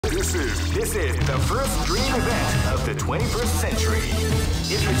This is the first dream event of the 21st century.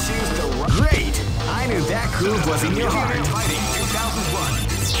 If you choose the right... Great! I knew that groove was in your heart. Fighting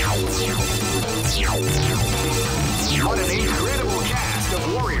 2001. What an incredible cast of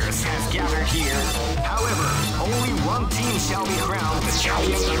warriors has gathered here. However, only one team shall be crowned the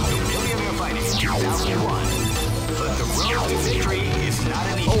champion of the Millionaire Fighting 2001. But the road to victory is not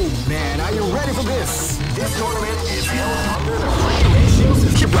an easy... Oh man, are you ready for this? This tournament is held under the free ratio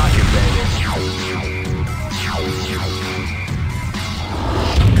system. Keep rocking, baby.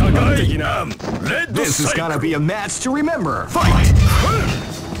 This is gonna be a match to remember. Fight!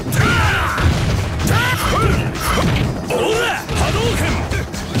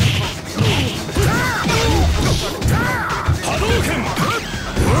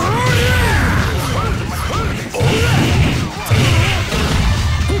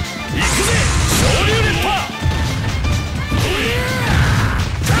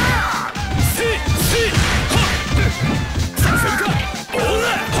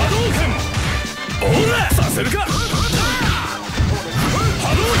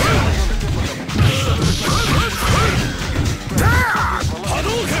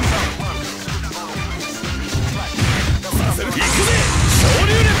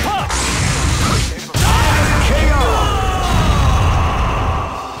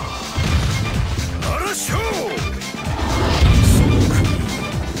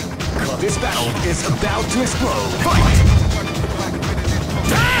 This battle is about to explode. Fight!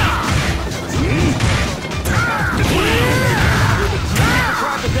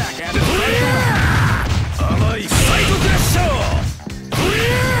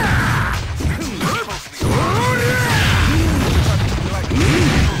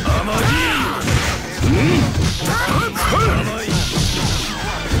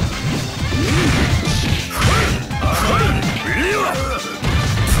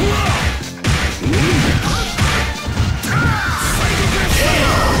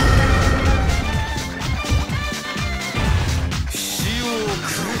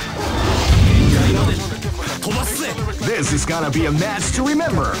 This is gonna be a match to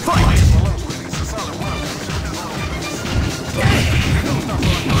remember. Fight!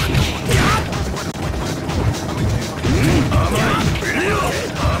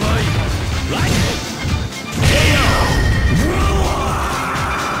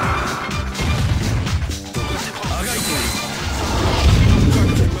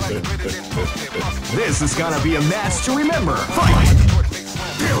 This is gonna be a match to remember. Fight!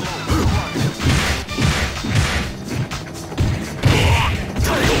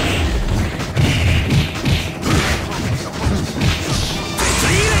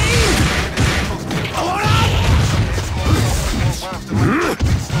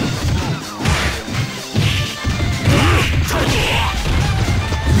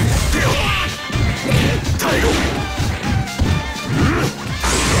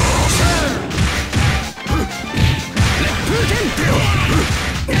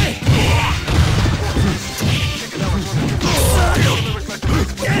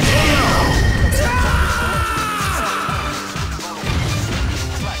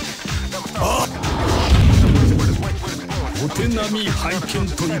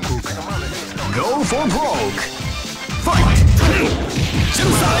 Go for broke! Fight!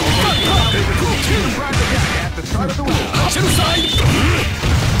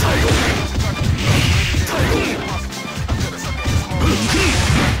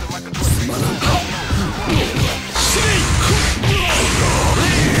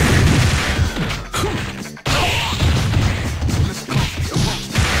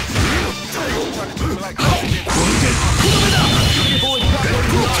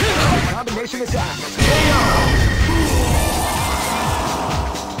 Combination attack.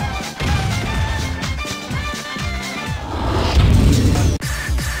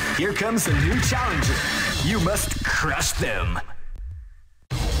 Here comes a new challenger. You must crush them.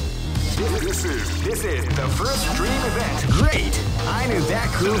 This is the first dream event. Great! I knew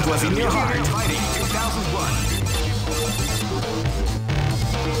that groove was in your heart. Fighting 2001.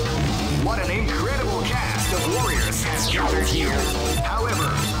 What an incredible cast of warriors has gathered here.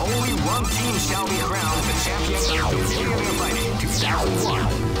 However, only one team shall be crowned the champion of the Millionaire Fighting 2001.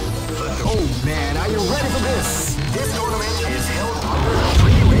 Oh man, are you ready for this? This tournament is held under the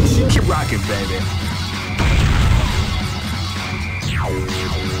free ratio. Keep rocking, baby.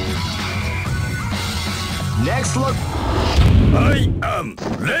 Next look. I am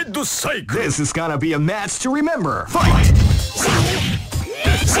Red Cycle. This is gonna be a match to remember. Fight!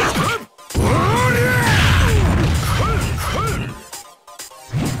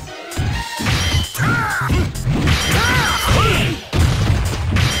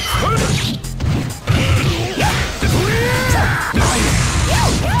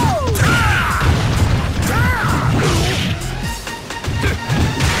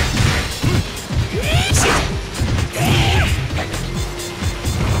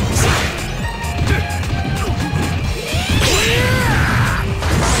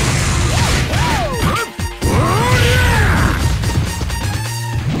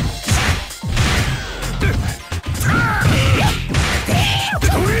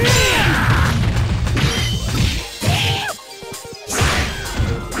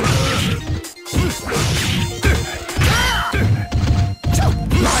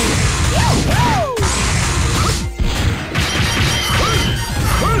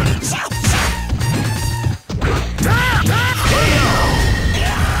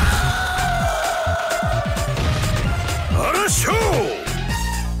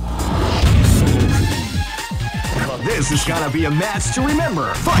 This is gonna be a match to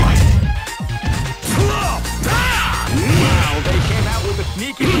remember. Fight! Wow, they came out with a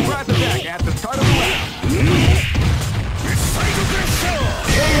sneaky surprise attack at the start of the round.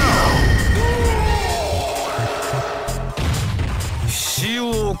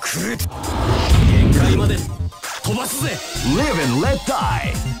 Live and let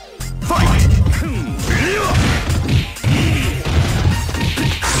die. Fight!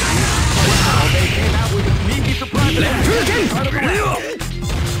 Wow, they came out with a sneaky surprise attack at the start of the round.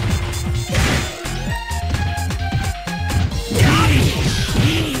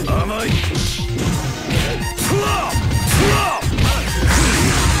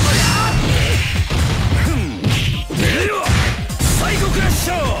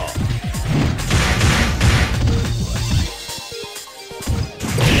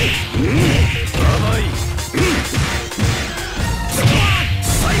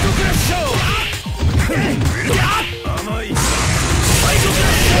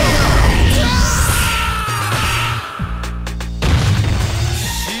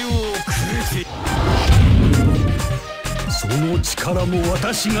力も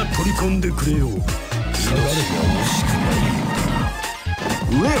私が取り込んでくれよ。下がれば欲しくない。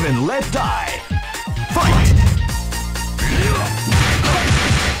Live and let die. Fight!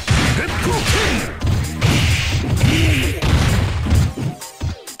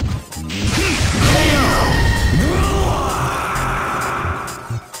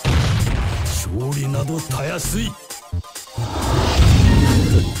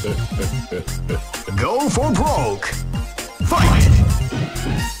 Go for broke. Fight!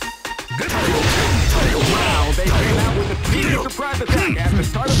 Wow, they came out with a sneaky surprise attack at the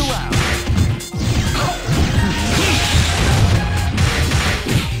start of the round.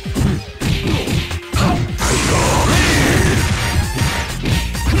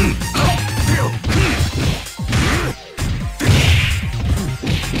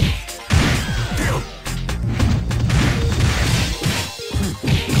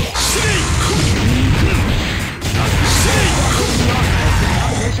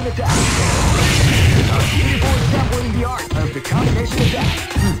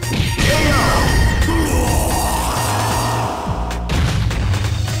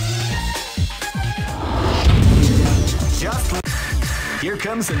 Here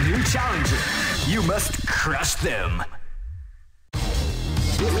comes a new challenger. You must crush them.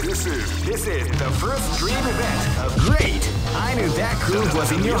 This is the first dream event of great. I knew that groove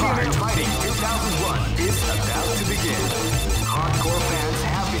was in your heart. Fighting 2001 is about to begin. Hardcore fans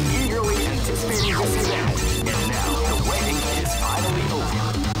have been eagerly anticipating this event, and now the waiting is finally over.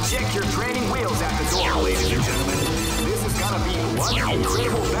 Check your training wheels at the door, ladies and gentlemen. This is gonna be one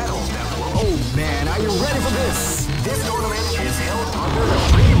incredible battle that will... Oh man, are you ready for this? This tournament is held under the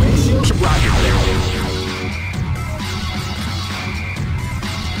free ratio bracket.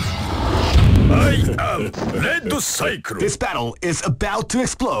 I am Red Cycle. This battle is about to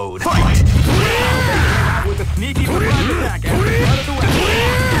explode. Fight! They came out with a sneaky surprise attack at the start of the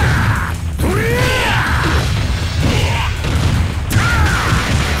round.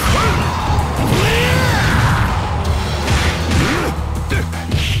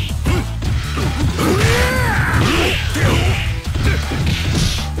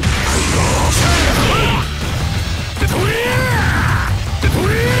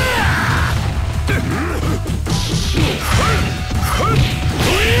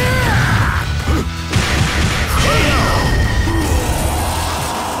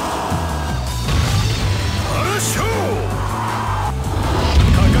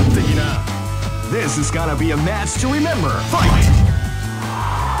 This is gonna be a match to remember. Fight!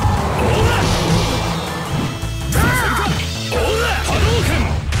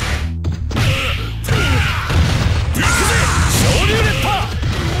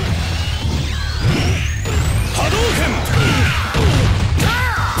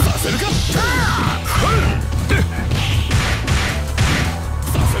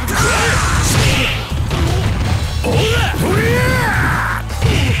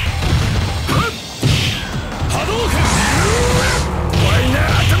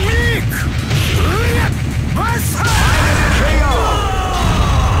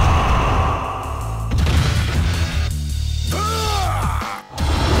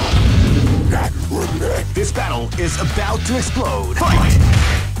 This battle is about to explode. Fight!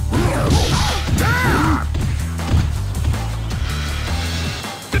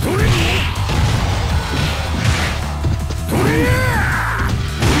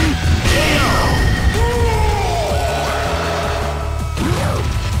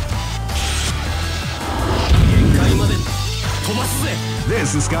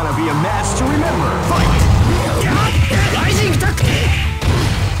 This is gonna be a match to remember. Fight!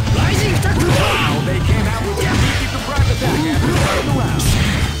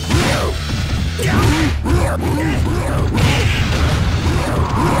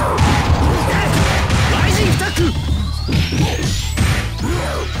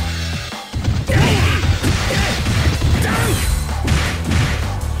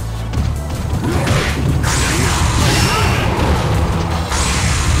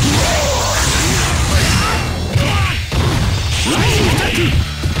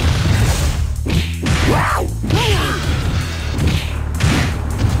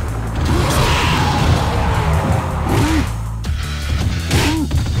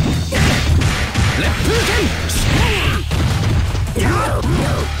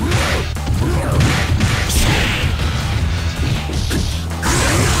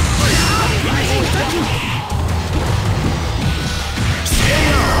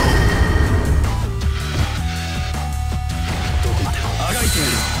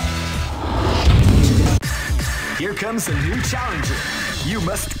 Here comes a new challenger. You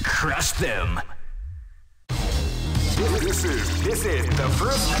must crush them. This is the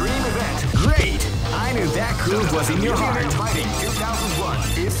first dream event. Great! I knew that groove was in your heart. Fighting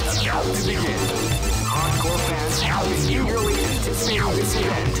 2001 is about to begin. Hardcore fans have been eagerly anticipating this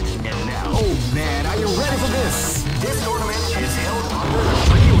event. And now, oh man, are you ready for this? This tournament is held under the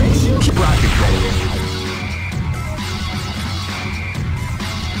free ratio. Keep rocking, baby.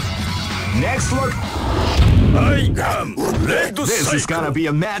 Next look. I am red. This is gonna be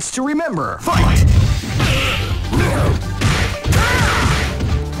a match to remember. Fight!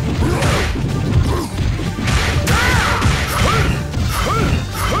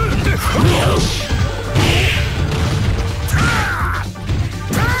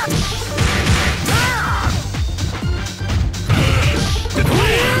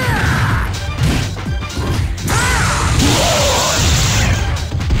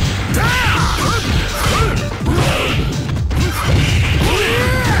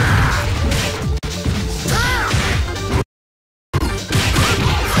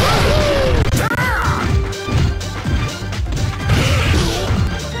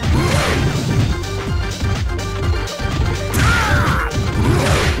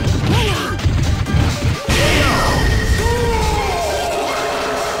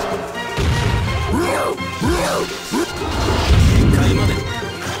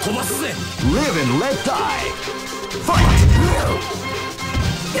 Live and let die. Fight!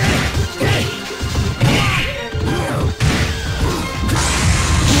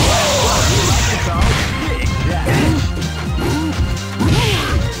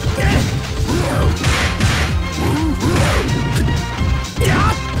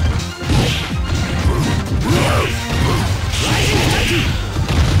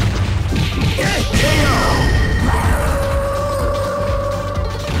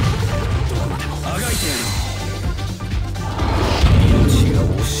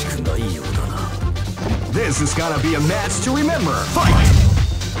 This is gonna be a match to remember. Fight!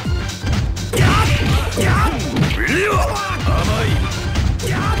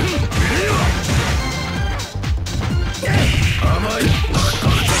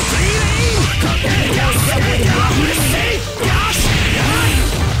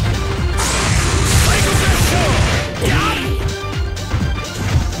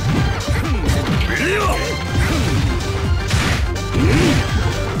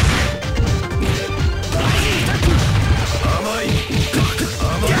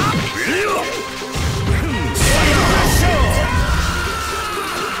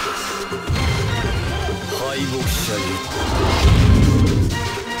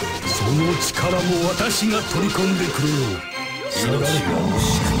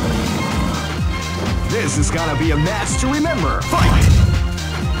 This is gonna be a match to remember. Fight!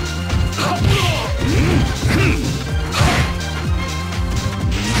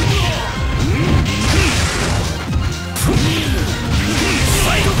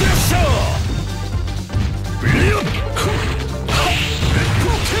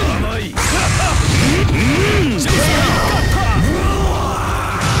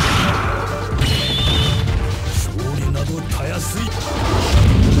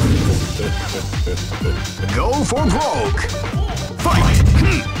 Go for broke! Fight!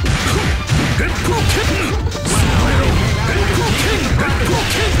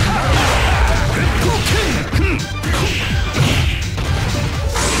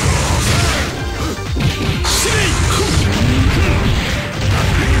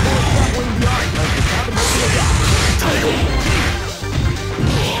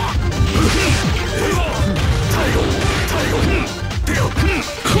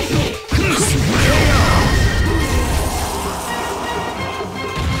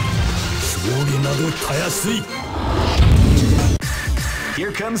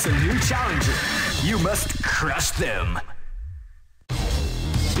 Here comes a new challenger. You must crush them.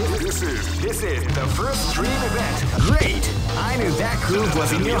 This is the first dream event. Great! I knew that groove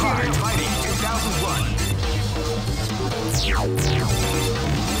was in your heart. Fighting 2001.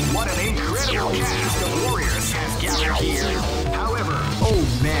 What an incredible cast of warriors has gathered here. However, oh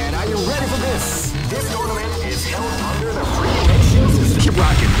man, are you ready for this? This tournament is held under the free ratio system. Keep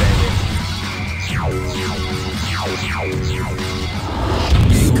rocking, baby.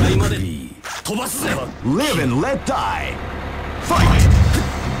 ばすぜ。 Live and let die. Fight!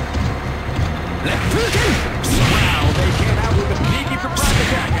 Left hook in. Wow, they came out with a sneaky surprise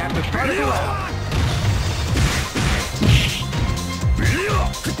attack at the start of the round.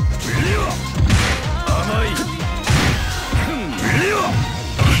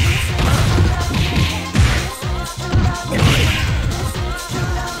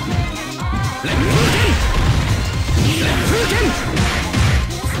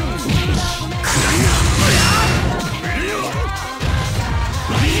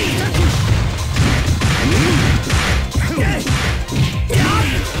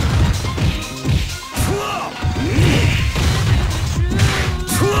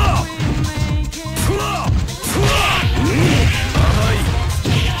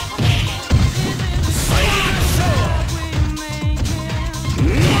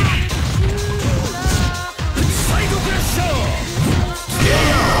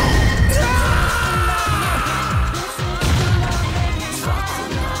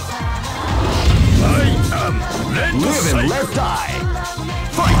 Live and let die.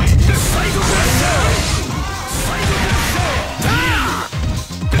 Fight!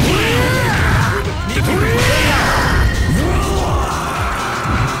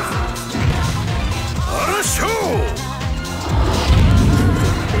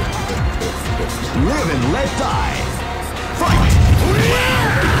 Live and let die. Fight!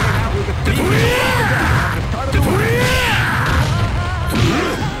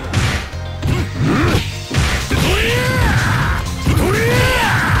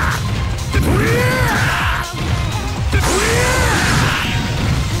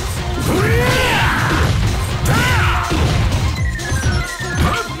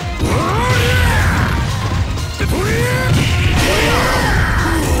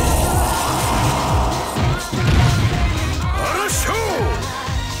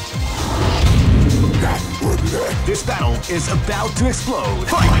 This battle is about to explode.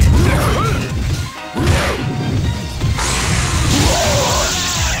 Fight!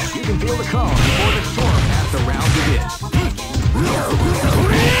 You can feel the calm before the storm as the round begins.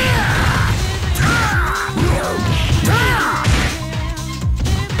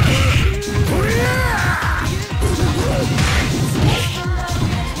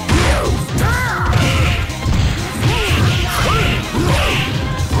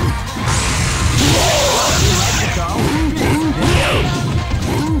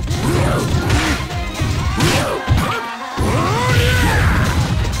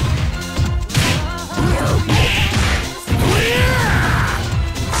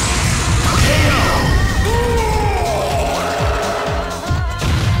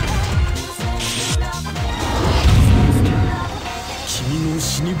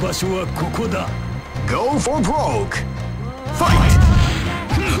 Go for broke. Fight!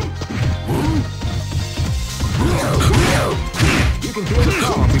 You can feel the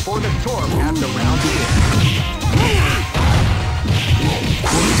calm before the storm as the round begins.